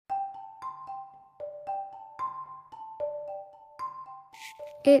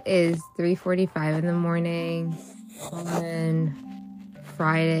It is 3:45 in the morning on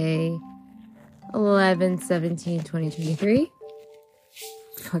Friday, 11/17/2023.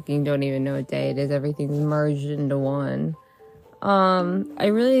 Fucking don't even know what day it is. Everything's merged into one. I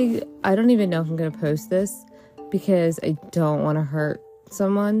don't even know if I'm gonna post this because I don't want to hurt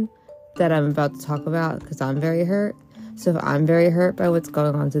someone that I'm about to talk about because I'm very hurt. So if I'm very hurt by what's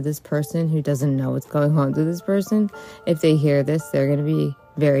going on to this person who doesn't know what's going on to this person, if they hear this, they're gonna be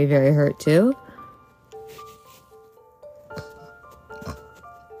very, very hurt too.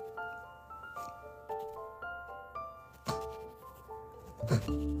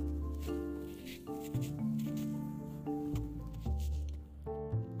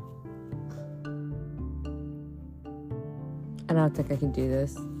 I don't think I can do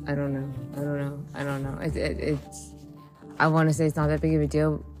this. I don't know. It's I want to say it's not that big of a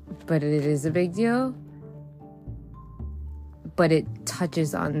deal, but it is a big deal. But it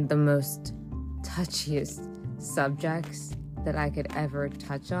touches on the most touchiest subjects that I could ever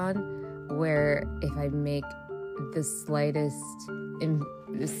touch on, where if I make the slightest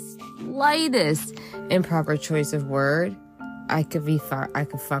improper choice of word, I could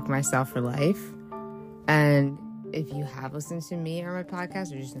fuck myself for life. And if you have listened to me or my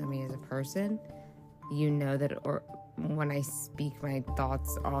podcast or just know me as a person, you know that or when I speak my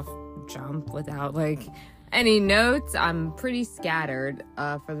thoughts off jump without any notes, I'm pretty scattered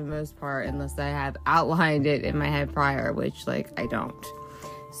for the most part, unless I have outlined it in my head prior, which I don't.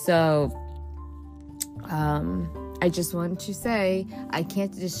 So I just want to say, I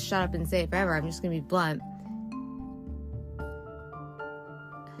can't just shut up and say it forever. I'm just gonna be blunt.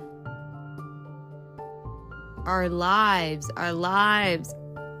 Our lives,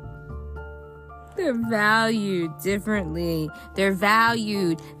 they're valued differently. They're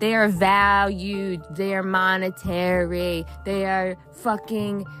valued. They are valued. They are monetary. They are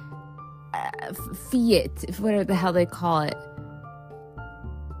fucking fiat, whatever the hell they call it.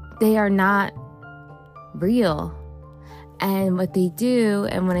 They are not real. And what they do,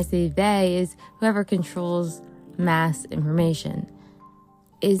 and when I say they, is whoever controls mass information,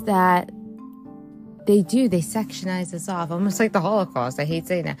 is that they sectionize us off, almost like the Holocaust. I hate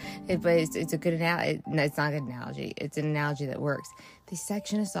saying that, but it's a good analogy. No, it's not a good analogy. It's an analogy that works. They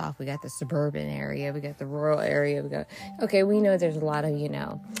section us off. We got the suburban area. We got the rural area. We know there's a lot of,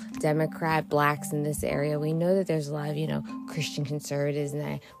 Democrat blacks in this area. We know that there's a lot of, Christian conservatives,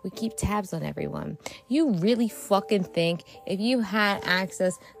 and we keep tabs on everyone. You really fucking think if you had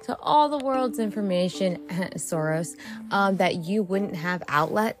access to all the world's information, Soros, that you wouldn't have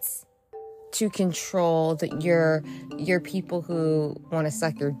outlets to control your people who want to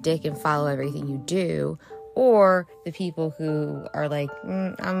suck your dick and follow everything you do, or the people who are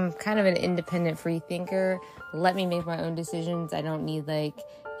I'm kind of an independent free thinker. Let me make my own decisions. I don't need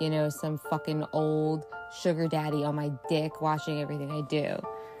some fucking old sugar daddy on my dick watching everything I do.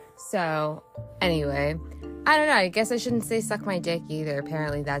 So anyway, I don't know. I guess I shouldn't say suck my dick either.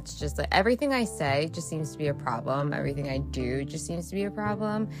 Apparently that's just everything I say just seems to be a problem. Everything I do just seems to be a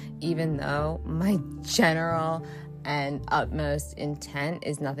problem, even though my general and utmost intent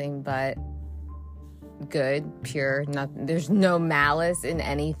is nothing but good, pure, nothing. There's no malice in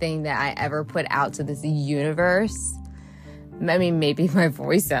anything that I ever put out to this universe. I mean, maybe my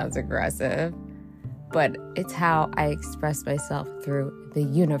voice sounds aggressive, but it's how I express myself through the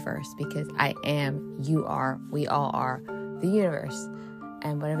universe, because I am, you are, we all are the universe.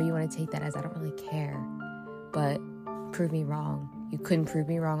 And whatever you want to take that as, I don't really care. But prove me wrong. You couldn't prove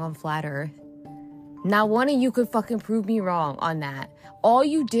me wrong on Flat Earth. Not one of you could fucking prove me wrong on that. All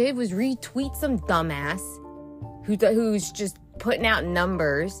you did was retweet some dumbass who's just putting out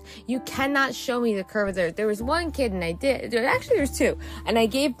numbers. You cannot show me the curve of the earth. There was one kid, and there's two, and I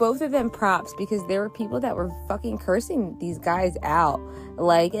gave both of them props because there were people that were fucking cursing these guys out,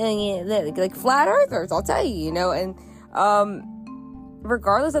 like flat earthers, I'll tell you, and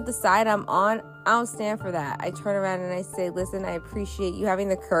regardless of the side I'm on, I don't stand for that. I turn around and I say, listen, I appreciate you having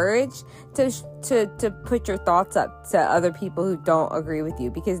the courage to put your thoughts up to other people who don't agree with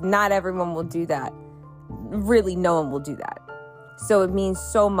you, because not everyone will do that. Really, no one will do that. So it means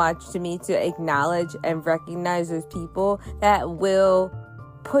so much to me to acknowledge and recognize those people that will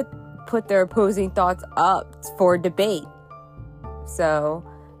put their opposing thoughts up for debate. So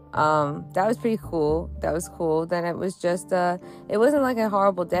that was pretty cool. That was cool. Then it was just it wasn't a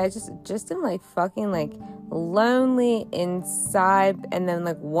horrible day. I just am fucking lonely inside, and then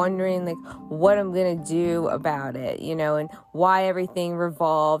wondering what I'm gonna do about it, and why everything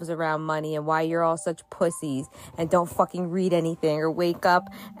revolves around money, and why you're all such pussies and don't fucking read anything or wake up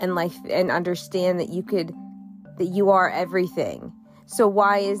and and understand that you are everything. So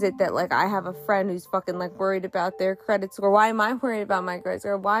why is it that, like, I have a friend who's fucking, like, worried about their credit score? Why am I worried about my credit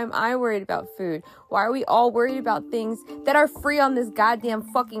score? Why am I worried about food? Why are we all worried about things that are free on this goddamn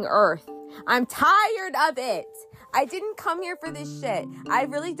fucking earth? I'm tired of it. I didn't come here for this shit. I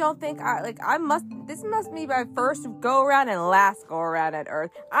really don't think this must be my first go around and last go around at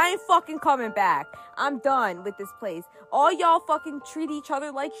Earth. I ain't fucking coming back. I'm done with this place. All y'all fucking treat each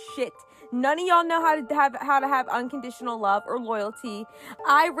other like shit. None of y'all know how to have unconditional love or loyalty.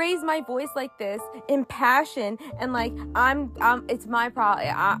 I raise my voice like this in passion, and like it's my problem.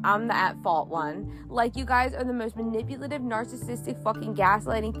 I'm the at fault one. Like, you guys are the most manipulative, narcissistic, fucking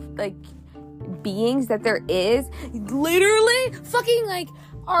gaslighting, like, beings that there is. Literally fucking, like,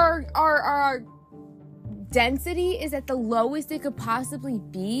 our density is at the lowest it could possibly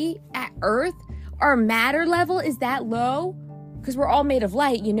be at Earth. Our matter level is that low because we're all made of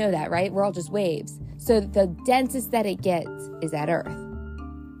light. You know that, right? We're all just waves. So the densest that it gets is at Earth.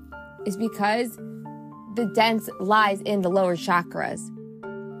 It's because the dense lies in the lower chakras.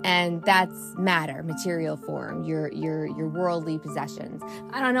 And that's matter, material form, your worldly possessions.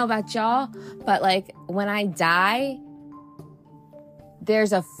 I don't know about y'all, but, like, when I die,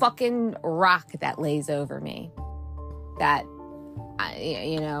 there's a fucking rock that lays over me. That,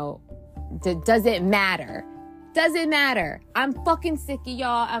 does it matter? Does it matter? I'm fucking sick of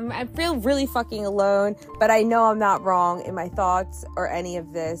y'all. I feel really fucking alone, but I know I'm not wrong in my thoughts or any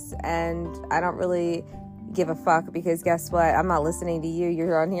of this, and I don't really give a fuck, because guess what? I'm not listening to you.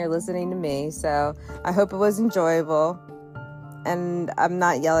 You're on here listening to me. So I hope it was enjoyable. And I'm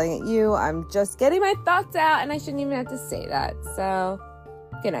not yelling at you. I'm just getting my thoughts out, and I shouldn't even have to say that. So,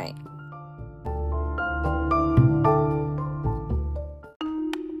 good night.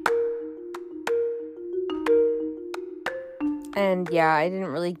 And yeah, I didn't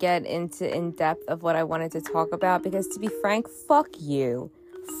really get into in depth of what I wanted to talk about, because, to be frank, fuck you.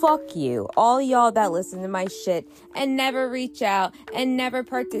 Fuck you. All y'all that listen to my shit and never reach out and never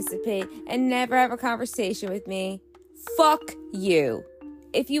participate and never have a conversation with me. Fuck you.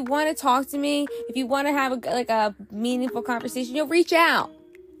 If you want to talk to me, if you want to have a meaningful conversation, you'll reach out.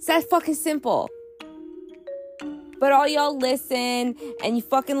 It's that fucking simple. But all y'all listen and you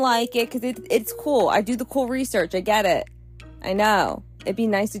fucking like it because it's cool. I do the cool research. I get it. I know. It'd be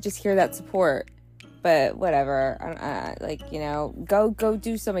nice to just hear that support. But whatever, go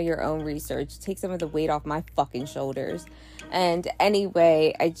do some of your own research. Take some of the weight off my fucking shoulders. And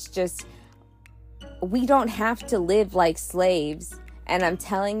anyway, we don't have to live like slaves. And I'm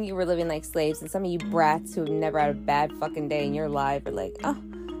telling you, we're living like slaves. And some of you brats who have never had a bad fucking day in your life are like, God,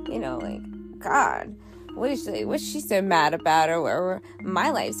 what's she so mad about? Or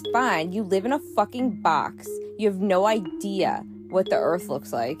my life's fine. You live in a fucking box. You have no idea what the earth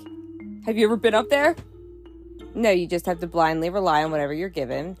looks like. Have you ever been up there? No, you just have to blindly rely on whatever you're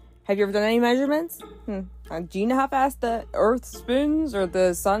given. Have you ever done any measurements? Do you know how fast the earth spins or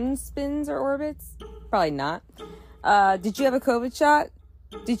the sun spins or orbits? Probably not. Did you have a COVID shot?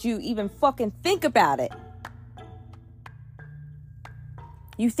 Did you even fucking think about it?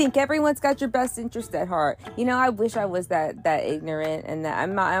 You think everyone's got your best interest at heart. You know, I wish I was that ignorant, and that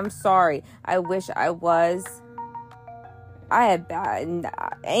I'm sorry. I wish I was.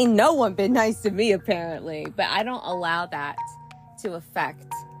 Ain't no one been nice to me, apparently, but I don't allow that to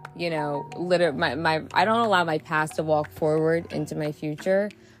affect, I don't allow my past to walk forward into my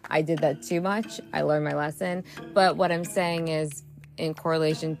future. I did that too much. I learned my lesson. But what I'm saying is, in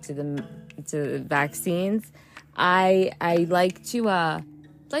correlation to the vaccines, I like to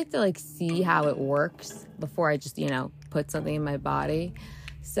see how it works before I just, put something in my body.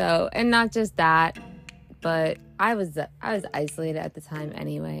 So, and not just that, but I was isolated at the time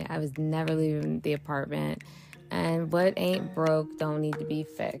anyway. I was never leaving the apartment. And what ain't broke don't need to be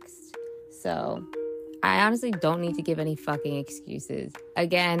fixed. So I honestly don't need to give any fucking excuses.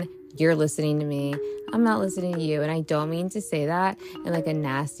 Again, you're listening to me. I'm not listening to you. And I don't mean to say that in like a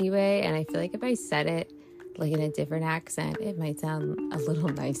nasty way. And I feel like if I said it like in a different accent, it might sound a little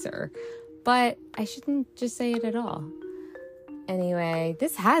nicer. But I shouldn't just say it at all. Anyway,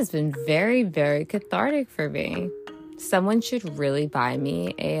 this has been very, very cathartic for me. Someone should really buy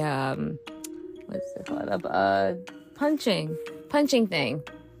me a, what's it called? A punching thing.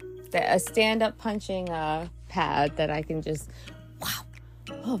 A stand-up punching pad that I can just, wow,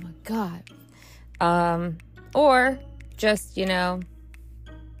 oh my God. Or just, send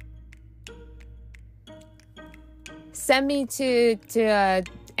me to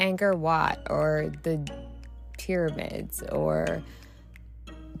Angkor Wat or the pyramids or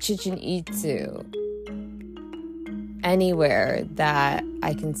Chichen Itza, anywhere that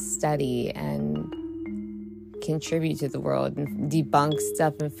I can study and contribute to the world and debunk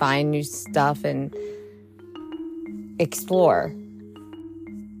stuff and find new stuff and explore.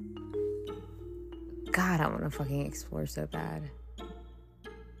 God, I want to fucking explore so bad.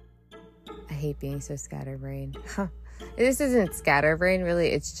 I hate being so scatterbrained. This isn't scatterbrained, really.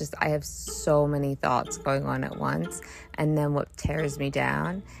 It's just I have so many thoughts going on at once. And then what tears me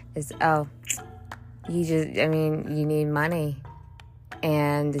down is, you need money.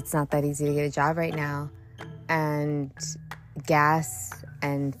 And it's not that easy to get a job right now. And gas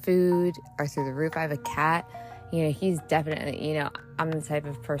and food are through the roof. I have a cat. He's definitely, I'm the type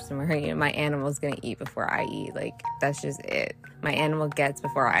of person where, my animal's going to eat before I eat. Like, that's just it. My animal gets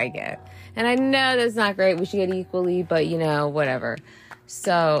before I get. And I know that's not great. We should get equally, but, whatever.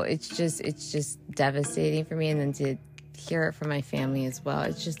 So it's just devastating for me. And then to hear it from my family as well.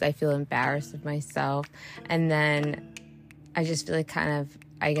 It's just, I feel embarrassed of myself. And then I just feel like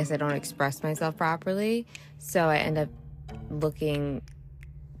I guess I don't express myself properly. So I end up looking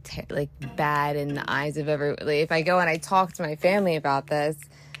bad in the eyes of everyone. If I go and I talk to my family about this,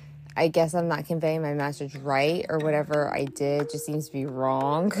 I guess I'm not conveying my message right, or whatever I did just seems to be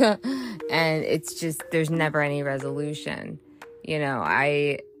wrong. And it's just, there's never any resolution.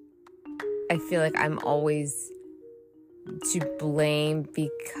 I feel like I'm always to blame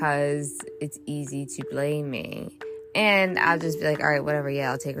because it's easy to blame me. And I'll just be like, all right, whatever, yeah,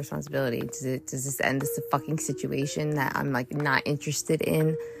 I'll take responsibility. Does this end this fucking situation that I'm, not interested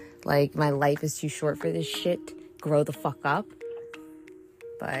in? My life is too short for this shit. Grow the fuck up.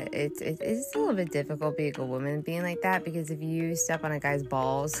 But it's a little bit difficult being a woman being like that, because if you step on a guy's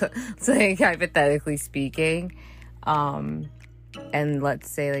balls, hypothetically speaking, and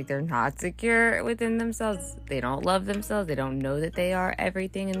let's say, they're not secure within themselves, they don't love themselves, they don't know that they are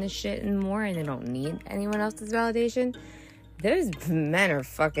everything in this shit and more, and they don't need anyone else's validation, those men are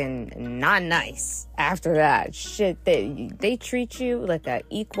fucking not nice after that. Shit, they treat you like an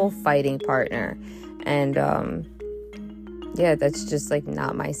equal fighting partner. And, yeah, that's just,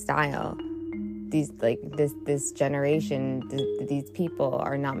 not my style. This generation, these people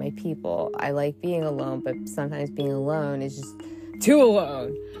are not my people. I like being alone, but sometimes being alone is just too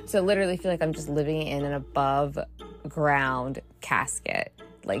alone. So I literally feel like I'm just living in an above ground casket,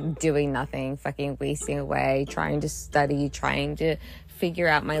 doing nothing, fucking wasting away, trying to study, trying to figure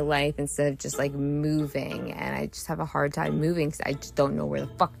out my life instead of just moving. And I just have a hard time moving because I just don't know where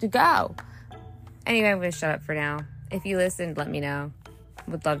the fuck to go. Anyway, I'm going to shut up for now. If you listened, let me know.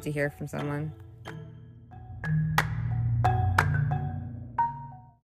 Would love to hear from someone.